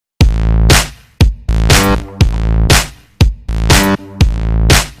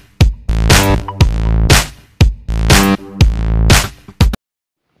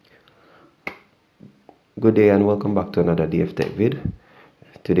Good day and welcome back to another day of Tech vid.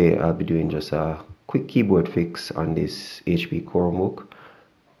 Today I'll be doing just a quick keyboard fix on this HP Chromebook.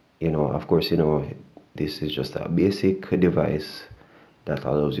 Of course, this is just a basic device that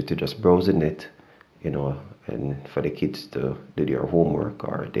allows you to just browse the net, and for the kids to do their homework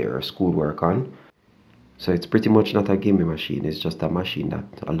or their schoolwork on. So it's pretty much not a gaming machine, it's just a machine that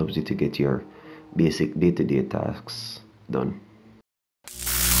allows you to get your basic day-to-day tasks done.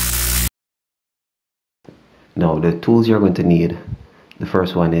 Now the tools you're going to need, the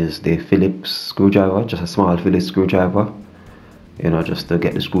first one is the Phillips screwdriver, just a small Phillips screwdriver, just to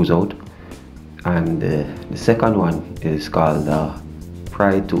get the screws out. And the second one is called a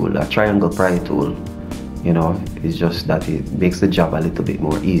pry tool, a triangle pry tool. It's just that it makes the job a little bit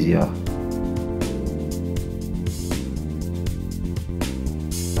more easier.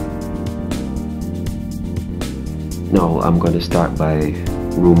 Now I'm going to start by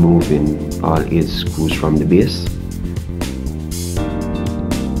removing all 8 screws from the base.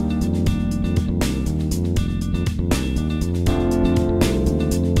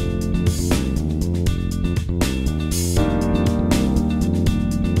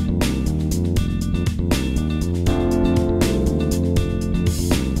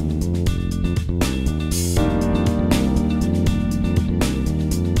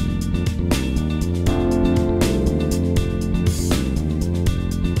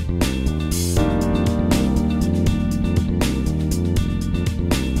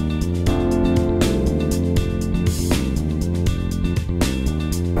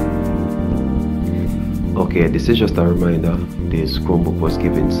 Okay, this is just a reminder, this Chromebook was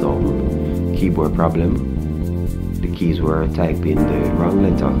given some keyboard problem. The keys were typing the wrong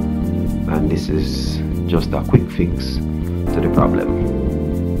letter, and this is just a quick fix to the problem.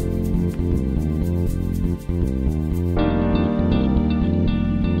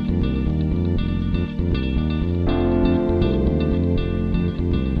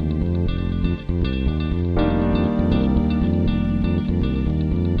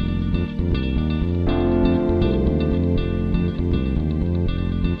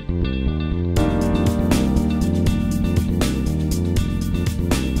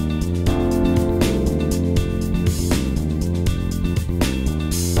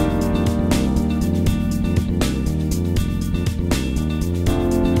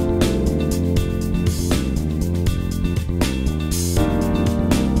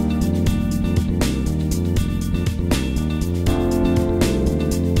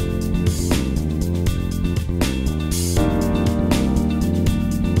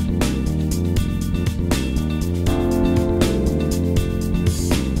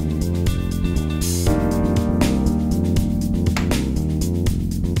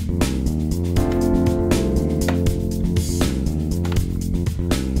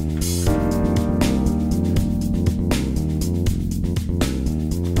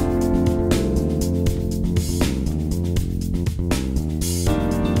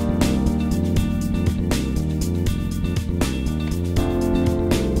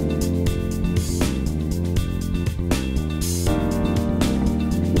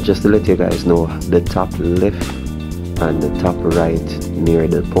 Just to let you guys know, the top left and the top right near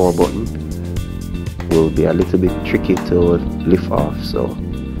the power button will be a little bit tricky to lift off, so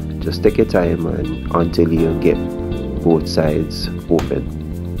just take your time and until you get both sides open.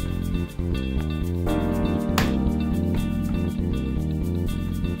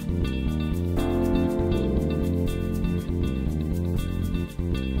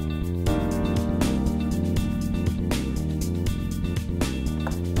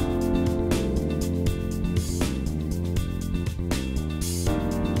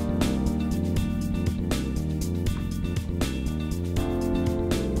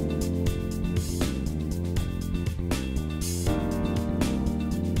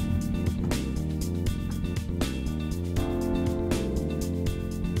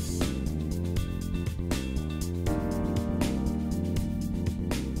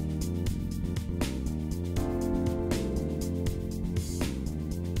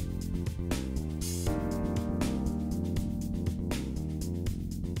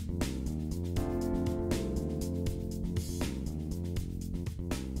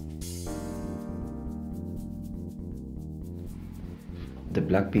 The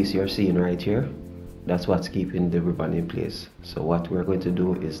black piece you're seeing right here, that's what's keeping the ribbon in place. So what we're going to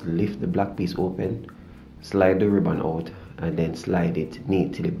do is lift the black piece open, slide the ribbon out, and then slide it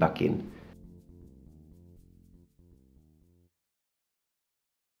neatly back in.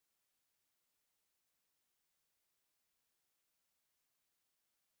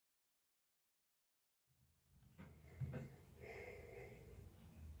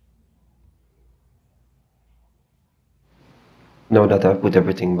 Now that I've put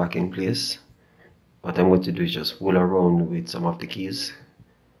everything back in place, what I'm going to do is just fool around with some of the keys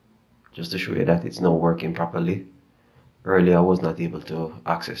just to show you that it's now working properly. Earlier I was not able to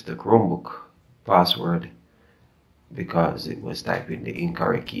access the Chromebook password because it was typing the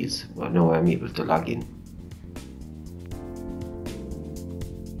incorrect keys, but now I'm able to log in.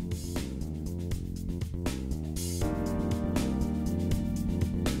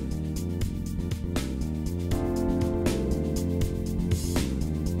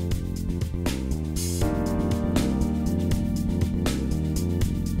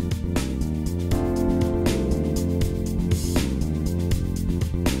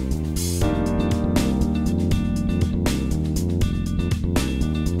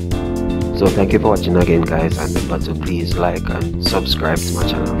 So thank you for watching again, guys, and remember to please like and subscribe to my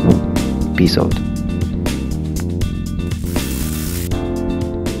channel. Peace out.